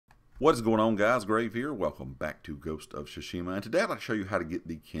What is going on, guys? Grave here. Welcome back to Ghost of Tsushima. And today I'd like to show you how to get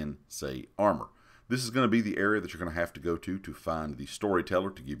the Kensei armor. This is going to be the area that you're going to have to go to find the storyteller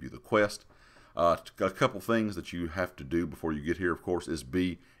to give you the quest. A couple things that you have to do before you get here, of course, is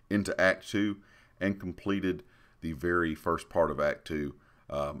be into Act 2 and completed the very first part of Act 2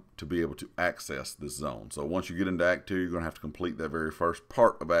 to be able to access this zone. So once you get into Act 2, you're going to have to complete that very first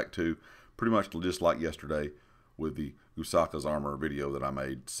part of Act 2, pretty much just like yesterday with the Usaka's armor video that I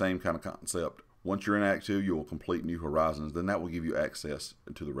made. Same kind of concept. Once you're in Act 2, you will complete New Horizons. Then that will give you access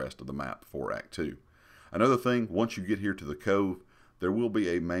to the rest of the map for Act 2. Another thing, once you get here to the Cove, there will be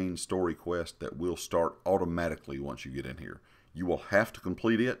a main story quest that will start automatically once you get in here. You will have to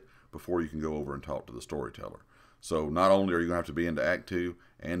complete it before you can go over and talk to the storyteller. So not only are you going to have to be into Act 2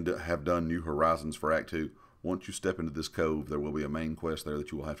 and have done New Horizons for Act 2, once you step into this Cove, there will be a main quest there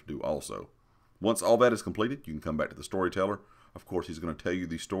that you will have to do also. Once all that is completed, you can come back to the storyteller. Of course, he's going to tell you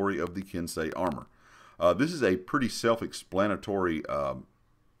the story of the Kensei armor. This is a pretty self-explanatory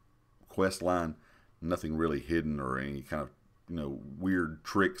quest line. Nothing really hidden or any kind of weird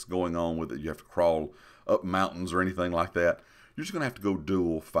tricks going on with it. You have to crawl up mountains or anything like that. You're just going to have to go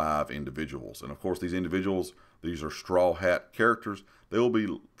duel 5 individuals. And of course, these individuals, these are Straw Hat characters. They will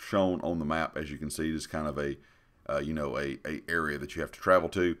be shown on the map, as you can see. It's kind of a area that you have to travel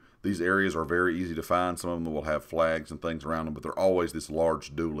to. These areas are very easy to find. Some of them will have flags and things around them, but they're always this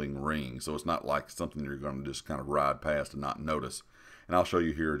large dueling ring. So it's not like something you're going to just kind of ride past and not notice. And I'll show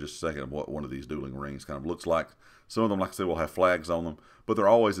you here in just a second what one of these dueling rings kind of looks like. Some of them, like I said, will have flags on them, but they're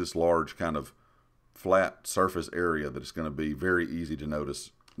always this large kind of flat surface area that it's going to be very easy to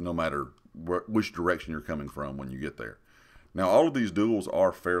notice no matter which direction you're coming from when you get there. Now, all of these duels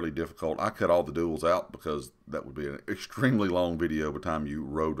are fairly difficult. I cut all the duels out because that would be an extremely long video by the time you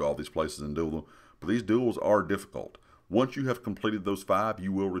rode to all these places and duel them. But these duels are difficult. Once you have completed those 5,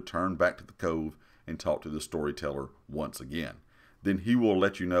 you will return back to the Cove and talk to the storyteller once again. Then he will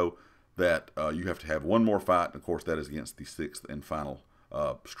let you know that you have to have one more fight. And of course, that is against the 6th and final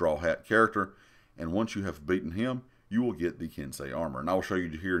Straw Hat character. And once you have beaten him, you will get the Kensei armor. And I will show you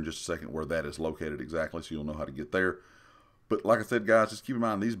here in just a second where that is located exactly, so you'll know how to get there. But like I said, guys, just keep in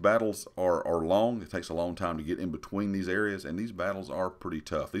mind these battles are long. It takes a long time to get in between these areas, and these battles are pretty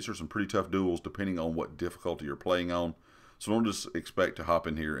tough. These are some pretty tough duels depending on what difficulty you're playing on. So don't just expect to hop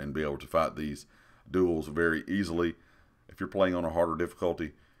in here and be able to fight these duels very easily. If you're playing on a harder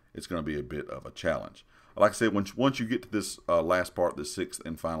difficulty, it's going to be a bit of a challenge. Like I said, once you get to this last part, the 6th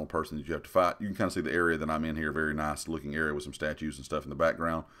and final person that you have to fight, you can kind of see the area that I'm in here. Very nice looking area with some statues and stuff in the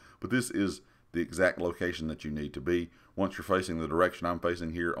background. But this is the exact location that you need to be. Once you're facing the direction I'm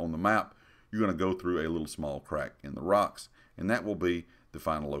facing here on the map, you're going to go through a little small crack in the rocks, and that will be the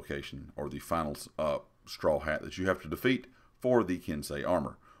final location or the final Straw Hat that you have to defeat for the Kensei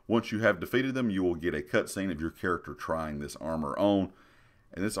armor. Once you have defeated them, you will get a cutscene of your character trying this armor on,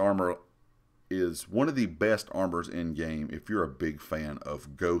 and this armor is one of the best armors in game if you're a big fan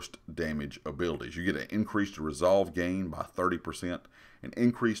of ghost damage abilities. You get an increased resolve gain by 30%, an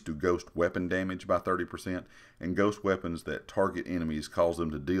increase to ghost weapon damage by 30%, and ghost weapons that target enemies cause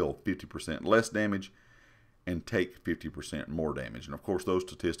them to deal 50% less damage and take 50% more damage. And of course, those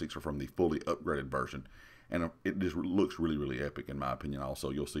statistics are from the fully upgraded version, and it just looks really, really epic in my opinion. Also,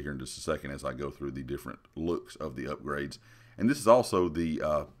 you'll see here in just a second as I go through the different looks of the upgrades. And this is also the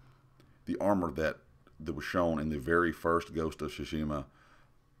armor that was shown in the very first Ghost of Tsushima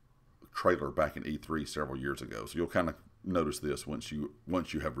trailer back in E3 several years ago. So you'll kind of notice this once you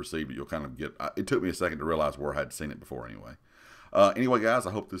have received it. You'll kind of get. It took me a second to realize where I had seen it before. Anyway, guys,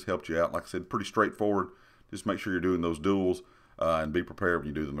 I hope this helped you out. Like I said, pretty straightforward. Just make sure you're doing those duels and be prepared when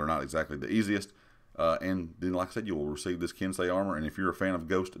you do them. They're not exactly the easiest. And then, like I said, you will receive this Kensei armor. And if you're a fan of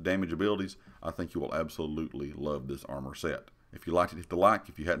ghost damage abilities, I think you will absolutely love this armor set. If you liked it, hit the like.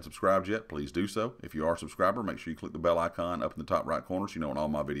 If you hadn't subscribed yet, please do so. If you are a subscriber, make sure you click the bell icon up in the top right corner so you know when all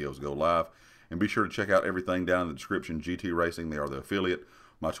my videos go live. And be sure to check out everything down in the description. GT Racing, they are the affiliate.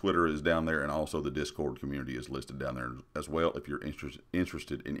 My Twitter is down there, and also the Discord community is listed down there as well if you're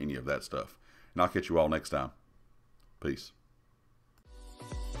interested in any of that stuff. And I'll catch you all next time. Peace.